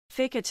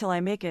Fake it till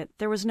I make it.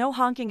 There was no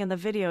honking in the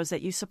videos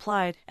that you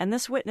supplied, and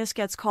this witness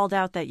gets called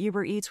out that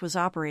Uber Eats was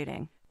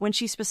operating, when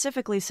she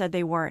specifically said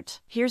they weren't.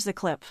 Here's the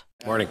clip.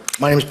 Morning.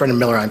 My name is Brendan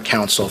Miller. I'm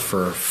counsel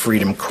for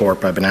Freedom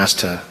Corp. I've been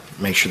asked to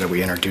make sure that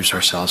we introduce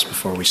ourselves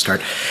before we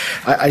start.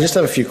 I just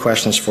have a few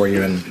questions for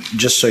you, and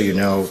just so you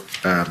know,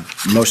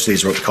 most of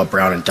these are what we call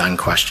Brown and Dunn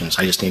questions.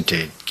 I just need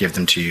to give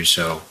them to you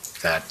so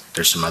that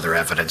there's some other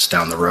evidence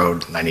down the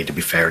road, and I need to be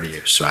fair to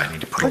you, so I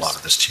need to put a lot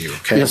of this to you,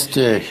 okay?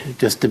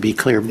 Just to be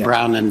clear, yeah.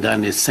 Brown and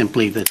Dunn is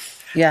simply that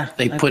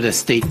they put a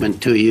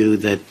statement to you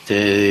that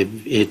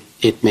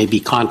it may be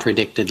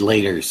contradicted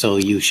later, so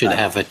you should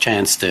have a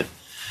chance to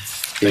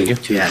comment.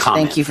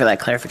 Thank you for that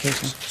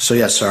clarification. So,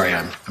 yeah, sorry,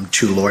 I'm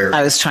too lawyer.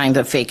 I was trying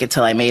to fake it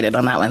till I made it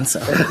on that one,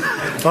 so.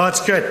 Well, it's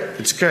good.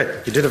 It's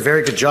good. You did a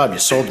very good job. You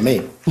sold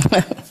me.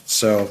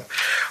 So,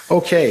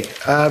 okay.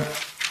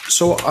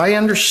 So I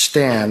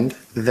understand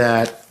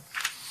that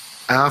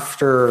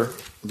after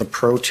the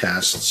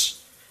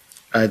protests,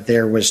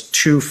 there was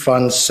two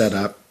funds set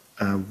up.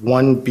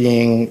 One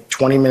being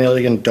 $20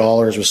 million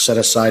was set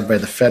aside by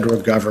the federal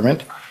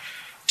government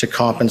to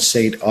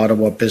compensate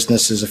Ottawa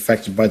businesses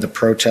affected by the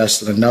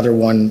protests, and another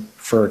one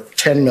for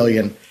 $10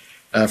 million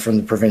from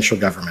the provincial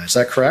government. Is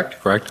that correct?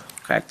 Correct.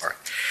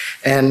 Correct.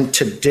 And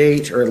to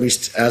date, or at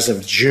least as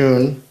of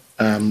June,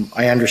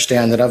 I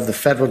understand that of the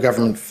federal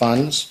government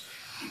funds,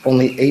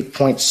 only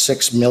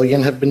 $8.6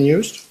 million have been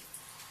used? Is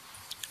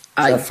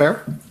that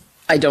fair?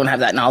 I don't have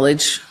that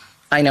knowledge.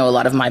 I know a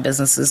lot of my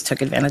businesses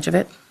took advantage of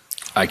it.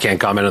 I can't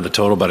comment on the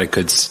total, but I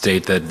could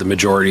state that the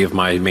majority of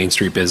my Main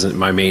Street business,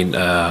 my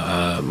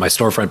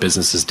storefront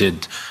businesses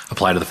did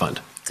apply to the fund.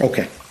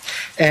 Okay.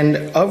 And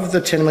of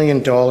the $10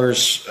 million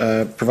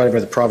provided by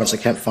the province, I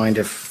can't find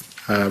if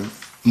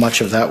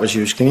much of that was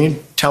used. Can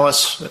you tell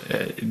us,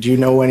 do you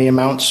know any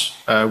amounts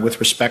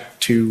with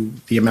respect to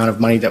the amount of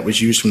money that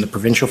was used from the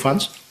provincial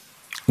funds?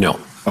 No.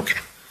 Okay,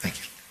 thank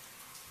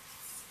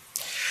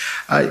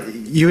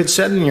you. You had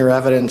said in your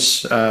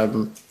evidence,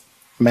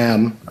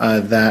 ma'am,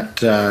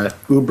 that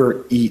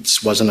Uber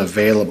Eats wasn't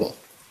available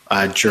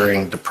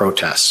during the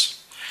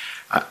protests.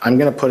 I'm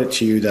going to put it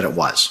to you that it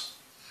was.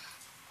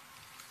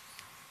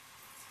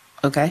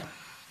 Okay.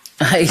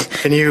 I'm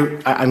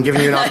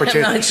giving you an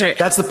opportunity. I'm not sure.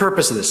 That's the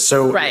purpose of this.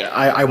 So right.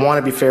 I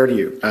want to be fair to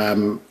you.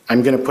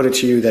 I'm going to put it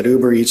to you that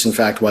Uber Eats, in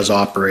fact, was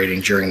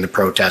operating during the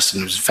protests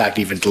and was, in fact,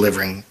 even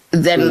delivering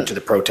food to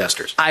the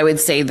protesters. I would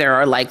say there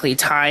are likely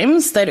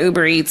times that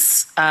Uber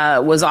Eats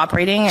was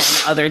operating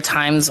and other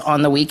times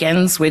on the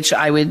weekends, which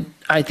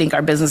I think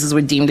our businesses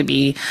would deem to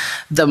be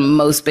the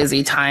most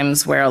busy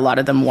times where a lot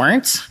of them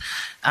weren't.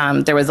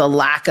 There was a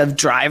lack of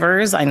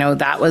drivers. I know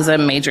that was a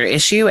major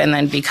issue. And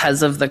then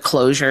because of the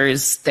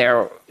closures,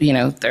 there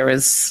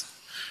was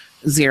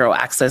zero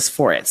access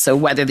for it. So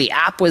whether the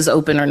app was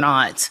open or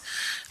not,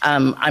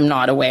 I'm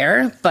not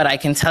aware, but I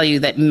can tell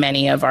you that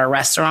many of our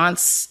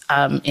restaurants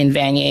in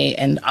Vanier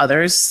and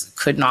others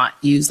could not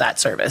use that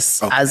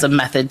service as a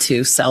method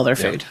to sell their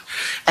food.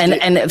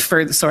 And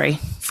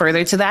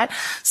further to that,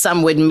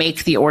 some would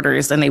make the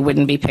orders and they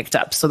wouldn't be picked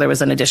up. So there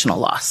was an additional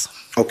loss.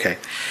 Okay.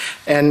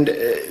 And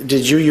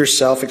did you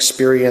yourself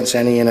experience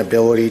any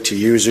inability to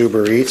use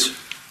Uber Eats?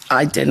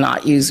 I did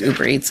not use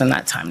Uber Eats in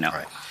that time, no.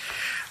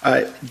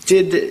 Right.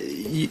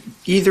 Did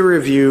either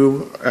of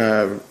you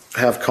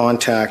have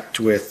contact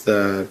with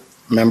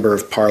Member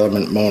of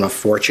Parliament Mona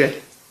Fortier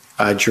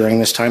during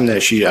this time?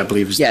 That she, I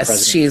believe, is the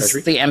President she's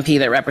of the Treasury? the MP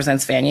that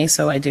represents Vanier,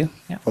 so I do.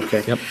 Yeah.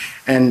 Okay. Yep.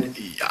 And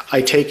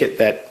I take it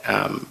that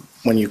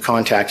when you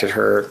contacted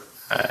her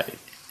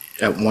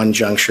at one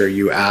juncture,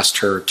 you asked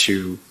her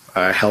to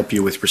help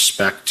you with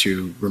respect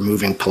to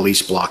removing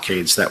police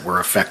blockades that were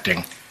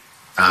affecting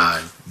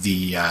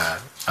the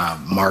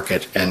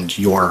market and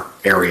your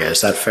area. Is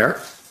that fair?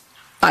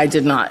 I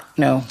did not.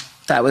 No,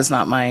 that was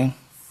not my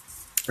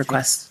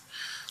request.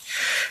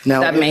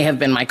 Now, that may have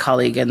been my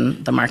colleague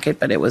in the market,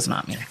 but it was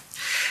not me.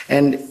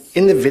 And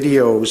in the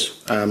videos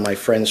my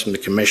friends from the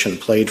commission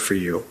played for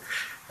you,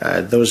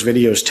 those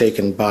videos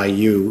taken by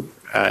you,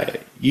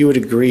 you would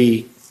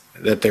agree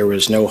that there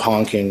was no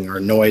honking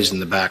or noise in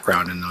the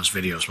background in those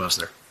videos, was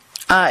there?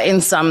 In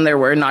some there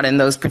were, not in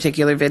those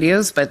particular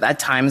videos, but at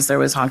times there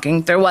was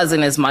honking. There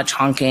wasn't as much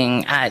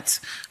honking at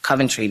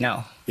Coventry,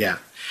 no. Yeah.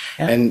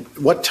 And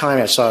what time?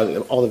 I saw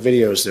all the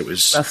videos, it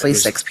was roughly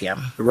 6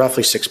 p.m.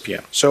 Roughly 6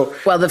 p.m. So,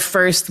 well, the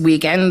first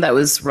weekend that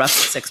was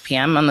roughly 6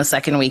 p.m. On the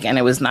second weekend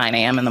it was 9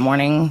 a.m. in the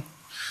morning.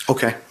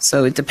 Okay.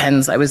 So it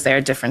depends. I was there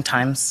at different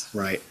times.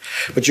 Right.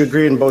 But you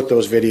agree in both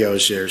those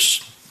videos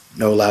there's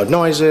no loud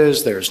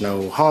noises, there's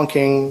no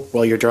honking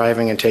while you're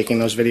driving and taking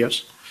those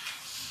videos?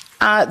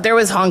 There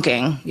was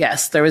honking,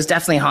 yes. There was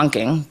definitely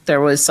honking. There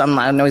was some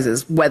loud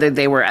noises. Whether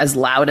they were as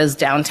loud as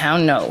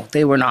downtown, no,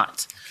 they were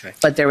not. Okay.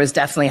 But there was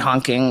definitely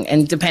honking,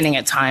 and depending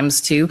at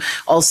times too.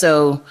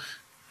 Also,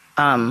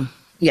 no,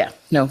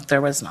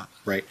 there was not.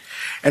 Right.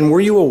 And were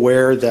you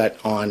aware that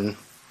on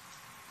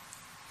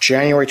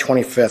January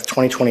 25th,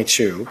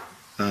 2022,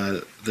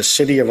 the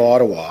City of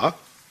Ottawa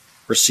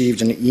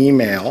received an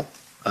email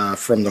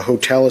from the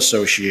Hotel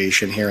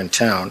Association here in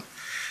town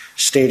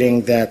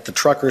stating that the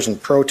truckers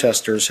and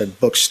protesters had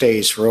booked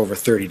stays for over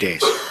 30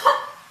 days.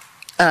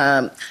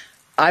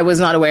 I was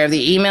not aware of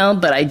the email,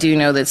 but I do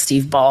know that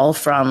Steve Ball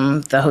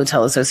from the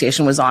Hotel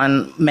Association was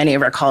on many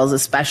of our calls,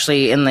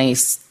 especially in the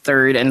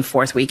third and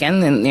fourth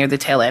weekend and near the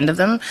tail end of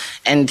them.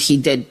 And he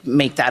did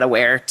make that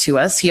aware to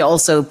us. He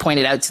also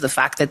pointed out to the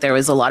fact that there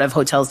was a lot of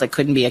hotels that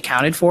couldn't be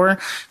accounted for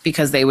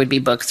because they would be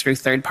booked through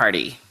third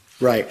party.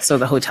 Right. So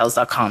the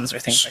hotels.coms or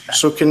things like that.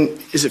 So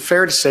is it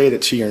fair to say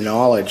that, to your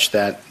knowledge,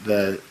 that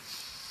the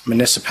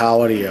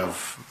municipality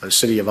of the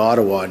city of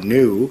Ottawa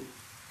knew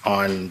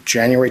on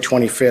January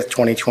 25th,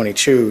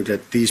 2022,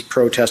 that these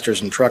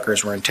protesters and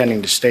truckers were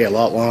intending to stay a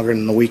lot longer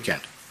than the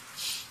weekend?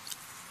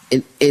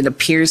 It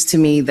appears to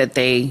me that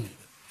they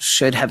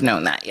should have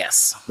known that,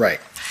 yes. Right.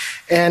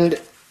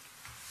 And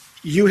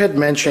you had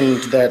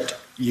mentioned that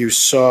you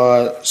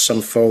saw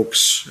some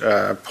folks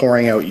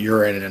pouring out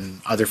urine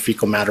and other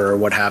fecal matter or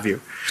what have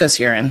you. Just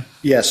urine.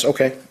 Yes,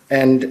 okay.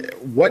 And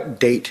what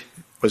date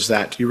was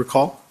that? Do you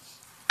recall?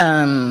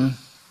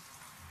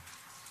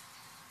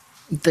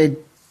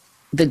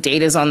 The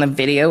date is on the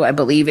video. I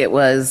believe it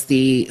was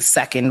the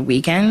second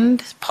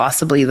weekend,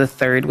 possibly the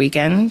third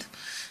weekend.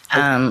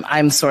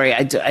 I'm sorry,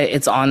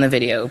 it's on the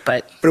video,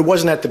 but it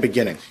wasn't at the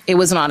beginning? It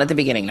was not at the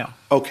beginning, no.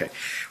 Okay.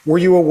 Were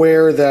you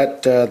aware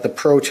that the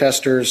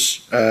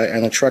protesters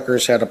and the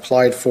truckers had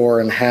applied for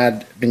and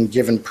had been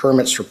given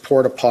permits for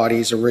porta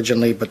potties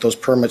originally, but those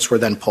permits were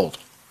then pulled?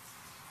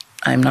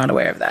 I'm not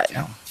aware of that,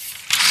 no.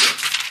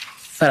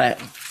 But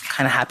I'm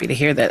kind of happy to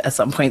hear that at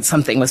some point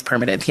something was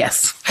permitted,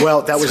 yes.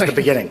 Well, that was the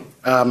beginning,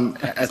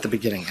 at the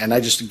beginning. And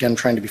I just, again,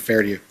 trying to be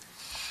fair to you.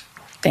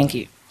 Thank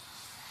you.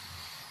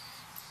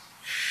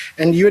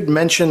 And you had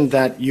mentioned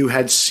that you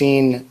had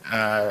seen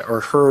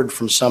or heard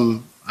from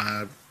some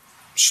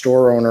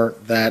store owner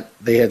that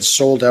they had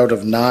sold out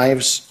of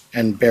knives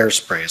and bear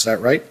spray. Is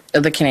that right?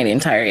 The Canadian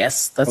Tire,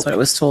 yes. That's what it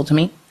was told to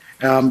me.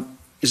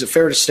 Is it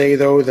fair to say,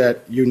 though,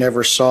 that you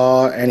never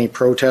saw any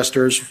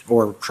protesters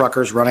or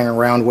truckers running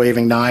around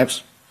waving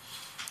knives?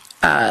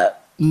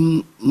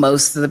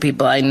 Most of the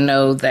people I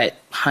know that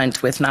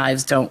hunt with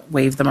knives don't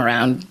wave them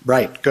around.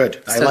 Right,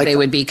 good. So they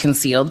would be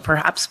concealed,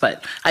 perhaps.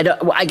 But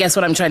I guess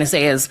what I'm trying to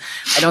say is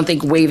I don't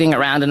think waving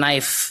around a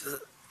knife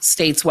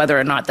states whether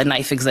or not the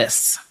knife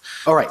exists.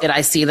 All right. Did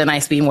I see the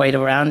knife being waved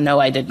around? No,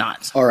 I did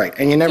not. All right.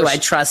 And you never... Do I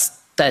trust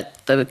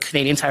that the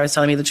Canadian Tire is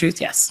telling me the truth?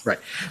 Yes. Right.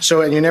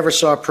 So, and you never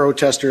saw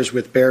protesters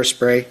with bear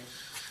spray?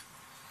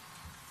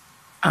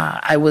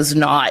 I was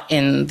not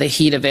in the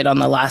heat of it on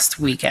the last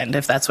weekend,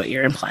 if that's what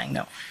you're implying,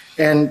 no.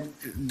 And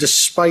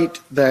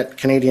despite that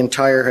Canadian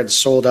Tire had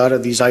sold out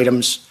of these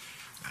items,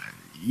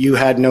 you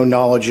had no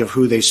knowledge of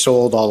who they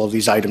sold all of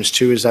these items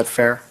to, is that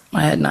fair?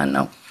 I had none,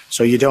 no.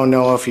 So you don't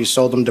know if you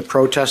sold them to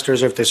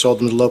protesters or if they sold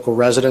them to local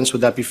residents,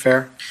 would that be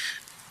fair?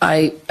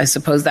 I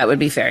suppose that would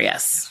be fair,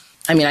 yes.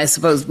 I mean, I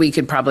suppose we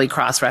could probably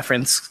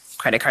cross-reference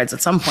credit cards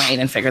at some point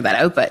and figure that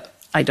out, but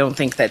I don't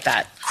think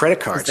that credit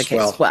cards, is the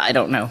case. Well, I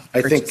don't know.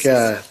 I think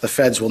the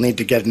feds will need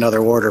to get another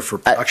order for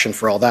production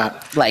for all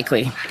that.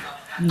 Likely.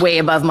 Way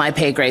above my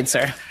pay grade,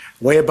 sir.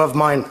 Way above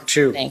mine,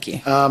 too. Thank you.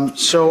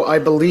 So I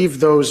believe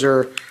those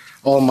are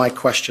all my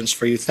questions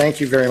for you. Thank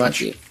you very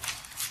much.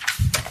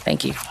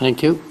 Thank you.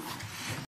 Thank you.